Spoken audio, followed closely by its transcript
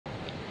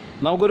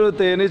നമുക്കൊരു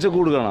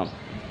തേനീച്ചക്കൂട് കാണാം.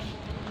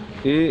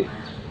 ഈ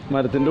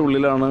മരത്തിൻ്റെ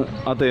ഉള്ളിലാണ്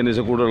ആ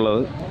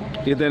തേനീച്ചക്കൂടുള്ളത്.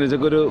 ഈ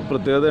തേനീച്ചക്കൊരു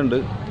പ്രത്യേകതയുണ്ട്.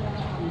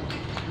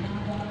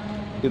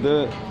 ഇത്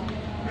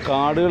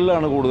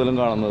കാടുകളിലാണ് കൂടുതലും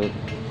കാണുന്നത്.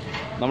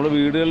 നമ്മൾ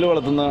വീടുകളിൽ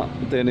വളർത്തുന്ന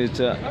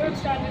തേനീച്ച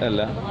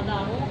അല്ല,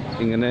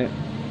 ഇങ്ങനെ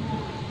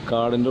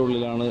കാടിൻ്റെ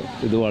ഉള്ളിലാണ്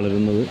ഇത്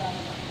വളരുന്നത്.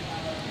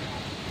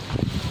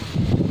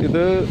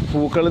 ഇത്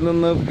പൂക്കളിൽ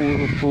നിന്ന്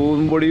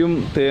പൂമ്പൊടിയും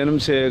തേനും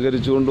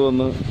ശേഖരിച്ചു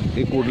കൊണ്ടുവന്ന്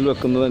ഈ കൂട്ടിൽ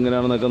വെക്കുന്നത്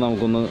എങ്ങനെയാണെന്നൊക്കെ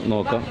നമുക്കൊന്ന്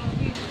നോക്കാം.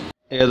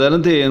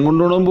 ഏതായാലും തേൻ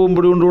കൊണ്ടുപോകണം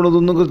പൂമ്പൊടി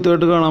കൊണ്ടുപോകണതൊന്നും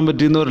കൃത്യമായിട്ട് കാണാൻ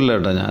പറ്റിയെന്ന് വരില്ല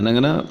കേട്ടോ.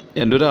 ഞാനങ്ങനെ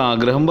എൻ്റെ ഒരു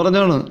ആഗ്രഹം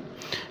പറഞ്ഞാണ്.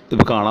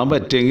 ഇതിപ്പോൾ കാണാൻ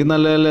പറ്റിയെങ്കിൽ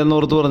നല്ലതല്ല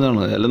എന്നോർത്ത്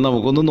പറഞ്ഞാണ്. അല്ലെങ്കിൽ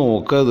നമുക്കൊന്ന്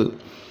നോക്കാം. ഇത്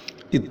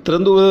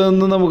ഇത്രയും ദൂരം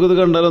നിന്ന് നമുക്കിത്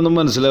കണ്ടാലൊന്നും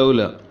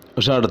മനസ്സിലാവില്ല.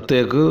 പക്ഷെ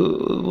അടുത്തേക്ക്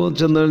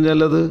ചെന്ന്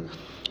കഴിഞ്ഞാൽ അത്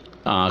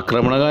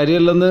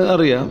ആക്രമണകാരിയല്ലെന്ന്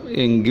അറിയാം.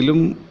 എങ്കിലും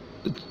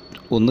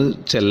ഒന്ന്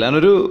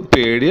ചെല്ലാനൊരു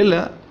പേടിയല്ല,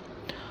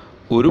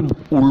 ഒരു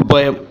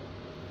ഉൾഭയം.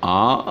 ആ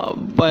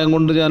ഭയം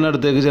കൊണ്ട് ഞാൻ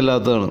അടുത്തേക്ക്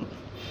ചെല്ലാത്തതാണ്.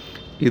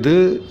 ഇത്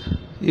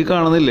ഈ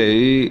കാണുന്നില്ലേ,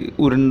 ഈ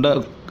ഉരുണ്ട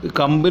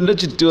കമ്പിൻ്റെ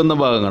ചുറ്റി വന്ന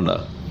ഭാഗം കണ്ട,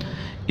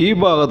 ഈ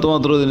ഭാഗത്ത്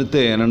മാത്രമേ ഇതിന്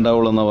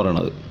തേനുണ്ടാവുള്ളൂ എന്നാണ്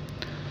പറയണത്.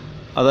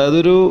 അതായത്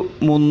ഒരു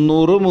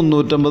 300,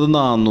 350,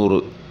 400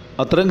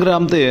 അത്രയും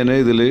ഗ്രാം തേന്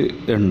ഇതിൽ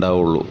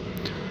ഉണ്ടാവുള്ളൂ.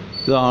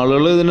 ഇത്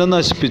ആളുകൾ ഇതിനെ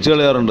നശിപ്പിച്ച്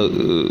കളയാറുണ്ട്.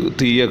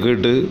 തീയൊക്കെ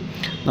ഇട്ട്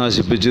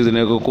നശിപ്പിച്ച്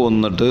ഇതിനെയൊക്കെ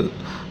കൊന്നിട്ട്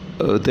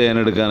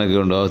തേനെടുക്കാനൊക്കെ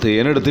ഉണ്ട്. ആ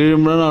തേനെടുത്ത്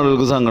കഴിയുമ്പോഴാണ്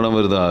ആളുകൾക്ക് സങ്കടം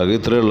വരുന്നത്. ആകെ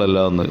ഇത്രയേ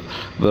ഉള്ളല്ലോ എന്ന്,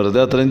 വെറുതെ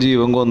അത്രയും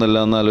ജീവൻ കൊന്നല്ല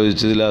എന്ന്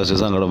ആലോചിച്ച് ലാസ്റ്റ്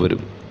സങ്കടം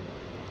വരും.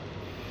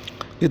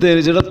 ഈ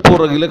തേനീച്ചയുടെ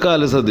പുറകിലെ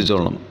കാല്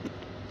ശ്രദ്ധിച്ചോളണം.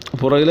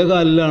 പുറകിലെ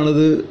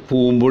കാലിലാണിത്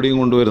പൂമ്പൊടിയും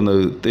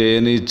കൊണ്ടുവരുന്നത്.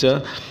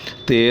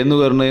 തേന്ന്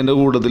വരുന്നതിൻ്റെ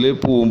കൂട്ടത്തിൽ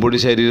പൂമ്പൊടി,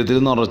 ശരീരത്തിൽ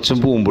നിറച്ചും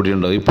പൂമ്പൊടി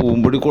ഉണ്ടാവും. ഈ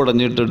പൂമ്പൊടി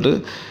കുടഞ്ഞിട്ടിട്ട്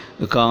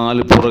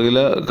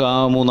പുറകിലെ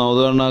മൂന്നാമത്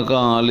കാണുന്ന ആ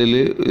കാലിൽ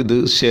ഇത്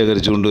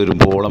ശേഖരിച്ചുകൊണ്ട് വരും.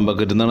 പോളം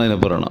ബക്കറ്റ് എന്നാണ് അതിനെ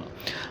പറയണം.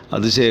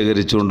 അത്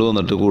ശേഖരിച്ചുകൊണ്ട്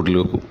വന്നിട്ട് കൂട്ടിൽ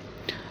വെക്കും.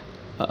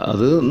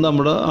 അത്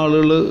നമ്മുടെ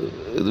ആളുകൾ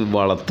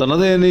വളർത്തണ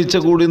തേനീച്ച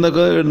കൂടി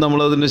നിന്നൊക്കെ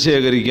നമ്മളതിനെ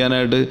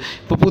ശേഖരിക്കാനായിട്ട്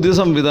ഇപ്പോൾ പുതിയ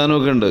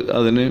സംവിധാനമൊക്കെ ഉണ്ട്.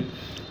 അതിന്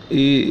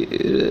ഈ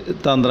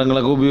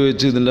തന്ത്രങ്ങളൊക്കെ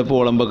ഉപയോഗിച്ച് ഇതിൻ്റെ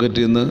പോളം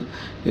ബക്കറ്റിൽ നിന്ന്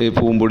ഈ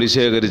പൂമ്പൊടി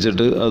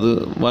ശേഖരിച്ചിട്ട് അത്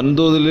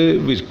വൻതോതിൽ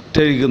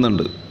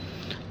വിറ്റഴിക്കുന്നുണ്ട്.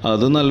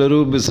 അത് നല്ലൊരു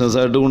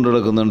ബിസിനസ്സായിട്ട്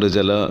കൊണ്ടുനടക്കുന്നുണ്ട്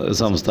ചില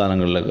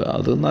സംസ്ഥാനങ്ങളിലൊക്കെ.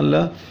 അത് നല്ല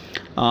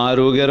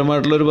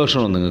ആരോഗ്യകരമായിട്ടുള്ളൊരു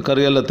ഭക്ഷണം.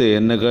 നിങ്ങൾക്കറിയാമല്ലോ,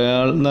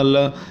 തേനേക്കാൾ നല്ല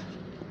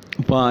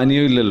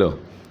പാനീയം ഇല്ലല്ലോ.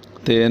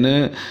 തേന്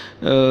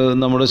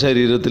നമ്മുടെ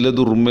ശരീരത്തിലെ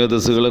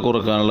ദുർമേധസ്സുകളെ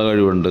കുറക്കാനുള്ള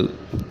കഴിവുണ്ട്.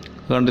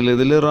 കണ്ടില്ലേ,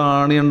 ഇതിൽ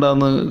റാണി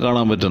ഉണ്ടാകുന്ന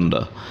കാണാൻ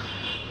പറ്റുന്നുണ്ടോ?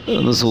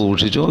 ഒന്ന്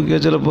സൂക്ഷിച്ച്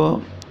നോക്കിയാൽ ചിലപ്പോൾ.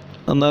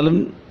 എന്നാലും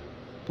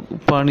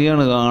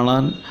പണിയാണ്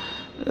കാണാൻ.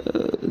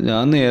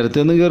 ഞാൻ നേരത്തെ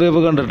ഒന്നും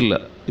കയറിയപ്പോൾ കണ്ടിട്ടില്ല,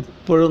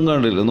 ഇപ്പോഴും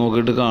കണ്ടില്ല,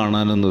 നോക്കിയിട്ട്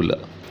കാണാനൊന്നുമില്ല.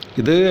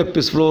 ഇത്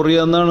എപ്പിസ് ഫ്ലോറിയ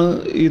എന്നാണ്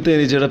ഈ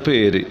തേനീച്ചയുടെ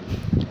പേര്.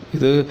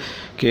 ഇത്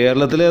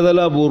കേരളത്തിലെ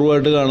ഏതായാലും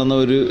അപൂർവമായിട്ട് കാണുന്ന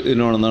ഒരു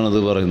ഇനമാണെന്നാണ്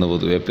ഇത് പറയുന്നത്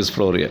പൊതുവെ, എപ്പിസ്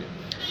ഫ്ലോറിയ.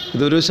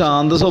 ഇതൊരു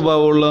ശാന്ത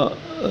സ്വഭാവമുള്ള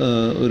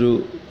ഒരു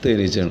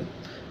തേനീച്ചയാണ്.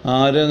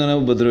 ആരും അങ്ങനെ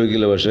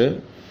ഉപദ്രവിക്കില്ല. പക്ഷേ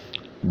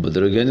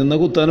ഉപദ്രവിക്കാൻ ചെന്നാൽ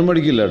കുത്താനും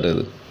മടിക്കില്ല കേട്ടോ.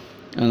 ഇത്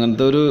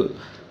അങ്ങനത്തെ ഒരു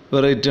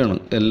വെറൈറ്റിയാണ്.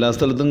 എല്ലാ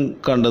സ്ഥലത്തും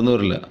കണ്ടെന്ന്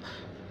വരില്ല.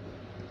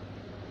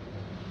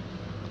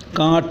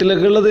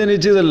 കാട്ടിലൊക്കെ ഉള്ള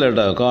തേനീച്ച ഇതല്ല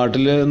കേട്ടോ.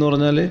 കാട്ടിൽ എന്ന്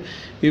പറഞ്ഞാൽ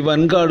ഈ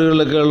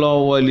വൻകാടുകളിലൊക്കെ ഉള്ള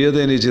വലിയ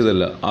തേനീച്ച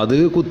ഇതല്ല. അത്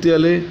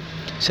കുത്തിയാൽ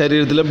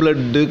ശരീരത്തിലെ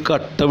ബ്ലഡ്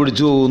കട്ട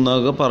പിടിച്ചു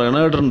പോകുന്നതൊക്കെ പറയണ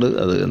കേട്ടിട്ടുണ്ട്.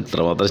 അത്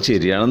എത്രമാത്രം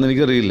ശരിയാണെന്ന്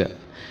എനിക്കറിയില്ല.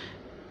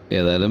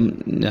 ഏതായാലും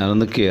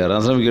ഞാനൊന്ന്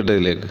കയറാൻ ശ്രമിക്കട്ടെ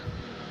ഇതിലേക്ക്.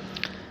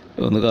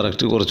 ഒന്ന്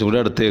കറക്റ്റ് കുറച്ചും കൂടി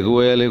അടുത്തേക്ക്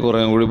പോയാൽ കുറേ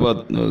കൂടി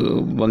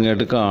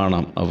ഭംഗിയായിട്ട്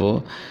കാണാം. അപ്പോൾ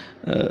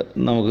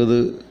നമുക്കിത്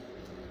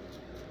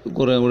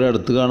കുറേ കൂടി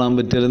അടുത്ത് കാണാൻ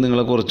പറ്റിയാൽ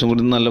നിങ്ങളെ കുറച്ചും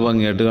കൂടി നല്ല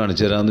ഭംഗിയായിട്ട്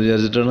കാണിച്ചു തരാമെന്ന്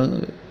വിചാരിച്ചിട്ടാണ്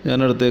ഞാൻ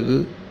അടുത്തേക്ക്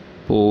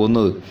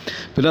പോകുന്നത്.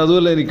 പിന്നെ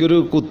അതുമല്ല, എനിക്കൊരു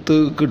കുത്ത്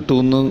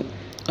കിട്ടുമെന്ന്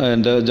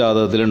എൻ്റെ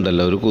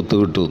ജാതകത്തിലുണ്ടല്ലോ, ഒരു കുത്ത്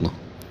കിട്ടുമെന്ന്,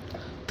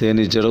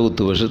 തേനീച്ചയുടെ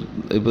കുത്ത്. പക്ഷെ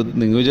ഇപ്പം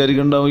നിങ്ങൾ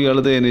വിചാരിക്കണ്ടാവും ഇയാൾ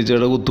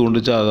തേനീച്ചയുടെ കുത്തുകൊണ്ട്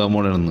ചാകാൻ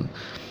പോണെന്ന്.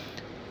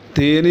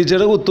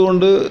 തേനീച്ചയുടെ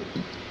കുത്തുകൊണ്ട്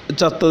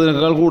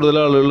ചത്തതിനേക്കാൾ കൂടുതൽ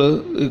ആളുകൾ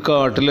ഈ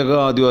കാട്ടിലൊക്കെ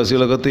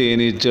ആദിവാസികളൊക്കെ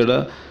തേനീച്ചയുടെ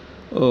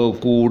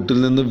കൂട്ടിൽ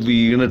നിന്ന്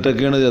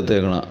വീണിട്ടൊക്കെയാണ്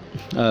ചത്തേക്കണം,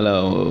 അല്ല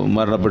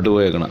മരണപ്പെട്ടു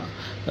പോയേക്കണം.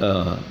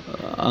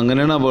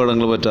 അങ്ങനെയാണ്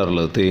അപകടങ്ങൾ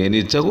പറ്റാറുള്ളത്.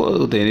 തേനീച്ച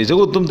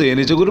കുത്തും.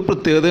 തേനീച്ചക്ക് ഒരു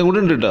പ്രത്യേകതയും കൂടി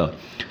ഉണ്ട് കേട്ടോ.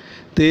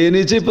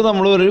 തേനീച്ച ഇപ്പോൾ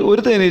നമ്മൾ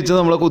ഒരു തേനീച്ച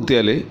നമ്മളെ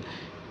കുത്തിയാൽ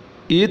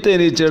ഈ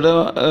തേനീച്ചയുടെ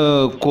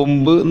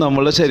കൊമ്പ്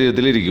നമ്മളുടെ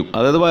ശരീരത്തിലിരിക്കും.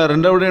 അതായത്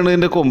വയറിൻ്റെ അവിടെയാണ്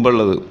ഇതിൻ്റെ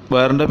കൊമ്പുള്ളത്.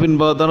 വയറിൻ്റെ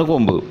പിൻഭാഗത്താണ്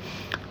കൊമ്പ്,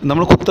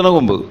 നമ്മൾ കുത്തണ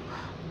കൊമ്പ്.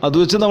 അത്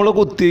വെച്ച് നമ്മൾ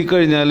കുത്തി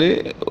കഴിഞ്ഞാൽ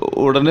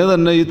ഉടനെ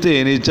തന്നെ ഈ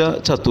തേനീച്ച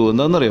ചത്തു.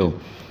 എന്താണെന്നറിയോ,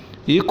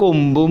 ഈ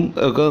കൊമ്പും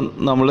ഒക്കെ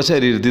നമ്മളെ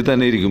ശരീരത്തിൽ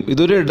തന്നെ ഇരിക്കും.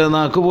 ഇതൊരു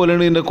ഇടനാക്ക്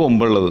പോലെയാണ് ഇതിൻ്റെ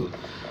കൊമ്പുള്ളത്.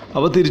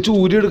 അപ്പോൾ തിരിച്ച്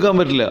ഊരിയെടുക്കാൻ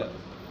പറ്റില്ല.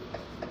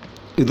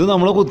 ഇത്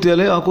നമ്മളെ കുത്തിയാൽ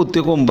ആ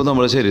കുത്തിയ കൊമ്പ്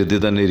നമ്മുടെ ശരീരത്തിൽ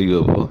തന്നെ ഇരിക്കും.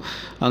 അപ്പോൾ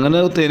അങ്ങനെ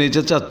തേനീച്ച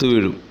ചത്തു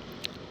വീഴും.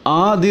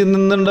 അതിൽ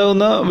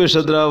നിന്നുണ്ടാകുന്ന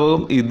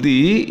വിഷദ്രാവകം ഈ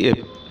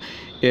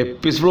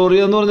എപ്പിസ്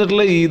ഫ്ലോറിയ എന്ന്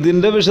പറഞ്ഞിട്ടുള്ള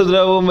ഇതിൻ്റെ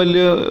വിഷദ്രാവകം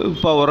വലിയ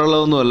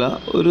പവറുള്ളതൊന്നുമല്ല.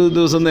 ഒരു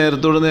ദിവസം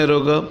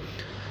നേരമൊക്കെ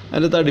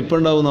അതിൻ്റെ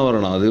തടിപ്പുണ്ടാവും എന്നാണ്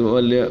പറയണം. അത്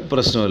വലിയ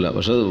പ്രശ്നമല്ല.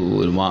 പക്ഷെ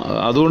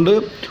അതുകൊണ്ട്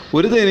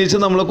ഒരു തേനീച്ച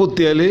നമ്മളെ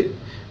കുത്തിയാൽ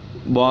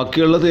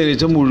ബാക്കിയുള്ള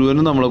തേനീച്ച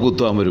മുഴുവനും നമ്മളെ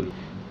കുത്താൻ വരും.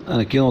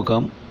 അനക്കി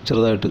നോക്കാം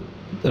ചെറുതായിട്ട്.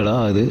 എടാ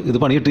ഇത്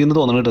പണി കിട്ടിയെന്ന്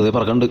തോന്നണം കേട്ടോ. അതേ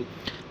പറക്കണ്ട്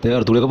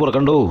അടുത്തുള്ളിയൊക്കെ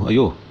പുറക്കണ്ടോ.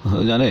 അയ്യോ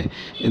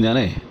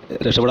ഞാനേ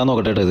രക്ഷപ്പെടാൻ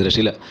നോക്കട്ടെ കേട്ടോ. ഇത്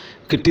രക്ഷയില്ല.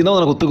 കിട്ടിയെന്നാ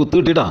പറഞ്ഞാൽ കുത്ത്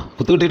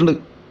കിട്ടിയിട്ടുണ്ട്.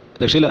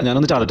 രക്ഷയില്ല.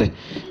 ഞാനൊന്ന് ചാടട്ടെ.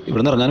 ഇവിടെ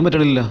നിന്ന് ഇറങ്ങാനും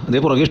പറ്റണില്ല. അതേ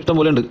പുറകെ ഇഷ്ടം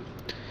പോലെ ഉണ്ട്.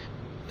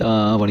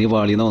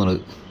 പാളിയെന്നാണ്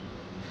വന്നത്.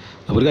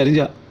 അപ്പോൾ ഒരു കാര്യം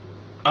ചെയ്യാം.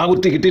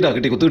 കുത്ത്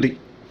കിട്ടി.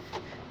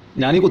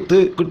 ഞാൻ ഈ കുത്ത്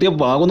കിട്ടിയ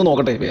ഭാഗം ഒന്ന്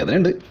നോക്കട്ടെ.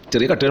 വേദനയുണ്ട്,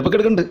 ചെറിയ കട്ടിഴപ്പൊക്കെ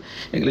എടുക്കുന്നുണ്ട്,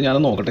 എങ്കിലും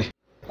ഞാനൊന്ന് നോക്കട്ടെ.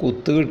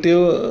 കുത്ത് കിട്ടിയ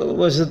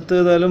വശത്ത്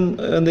ഏതായാലും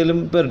എന്തെങ്കിലും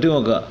പുരട്ടി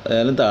നോക്കാം.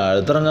 ഏതായാലും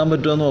താഴത്തിറങ്ങാൻ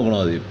പറ്റുമോ എന്ന് നോക്കണം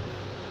ആദ്യം.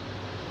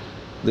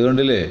 ഇത്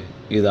കണ്ടില്ലേ,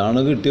 ഇതാണ്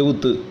കിട്ടിയ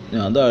കുത്ത്.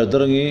 ഞാൻ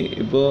താഴത്തിറങ്ങി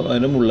ഇപ്പോൾ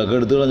അതിൻ്റെ മുള്ളൊക്കെ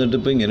എടുത്ത് കളഞ്ഞിട്ട്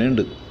ഇപ്പോൾ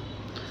ഇങ്ങനെയുണ്ട്.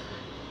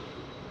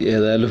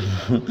 ഏതായാലും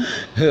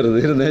വെറുതെ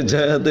ഇരുന്ന്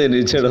വെച്ചാൽ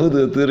തേനീച്ചയുടെ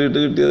ഉദയത്ത് കയറിയിട്ട്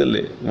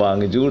കിട്ടിയതല്ലേ,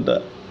 വാങ്ങിച്ചു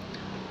കൂട്ടാം.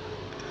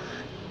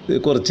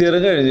 കുറച്ച്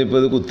നേരം കഴിഞ്ഞപ്പോൾ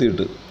ഇത്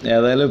കുത്തിയിട്ട്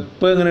ഏതായാലും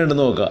ഇപ്പോൾ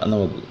എങ്ങനെയുണ്ടെന്ന് നോക്കാം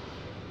നമുക്ക്.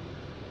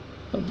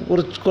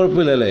 കുറച്ച്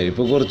കുഴപ്പമില്ലല്ലേ,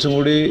 ഇപ്പോൾ കുറച്ചും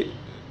കൂടി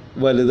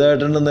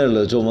വലുതായിട്ടുണ്ടെന്നേ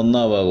ഉള്ളൂ, ചുമന്ന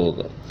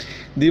ഭാഗമൊക്കെ.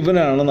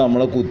 ഇതിവനാണ്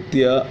നമ്മളെ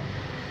കുത്തിയ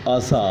ആ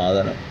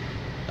സാധനം.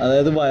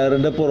 അതായത്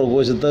വയറിൻ്റെ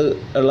പുറകുവശത്ത്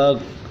ഉള്ള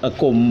ആ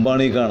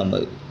കൊമ്പാണ് ഈ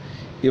കാണുന്നത്.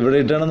 ഇവിടെ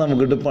ഇട്ടാണ്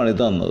നമുക്കിട്ട് പണി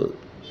തന്നത്.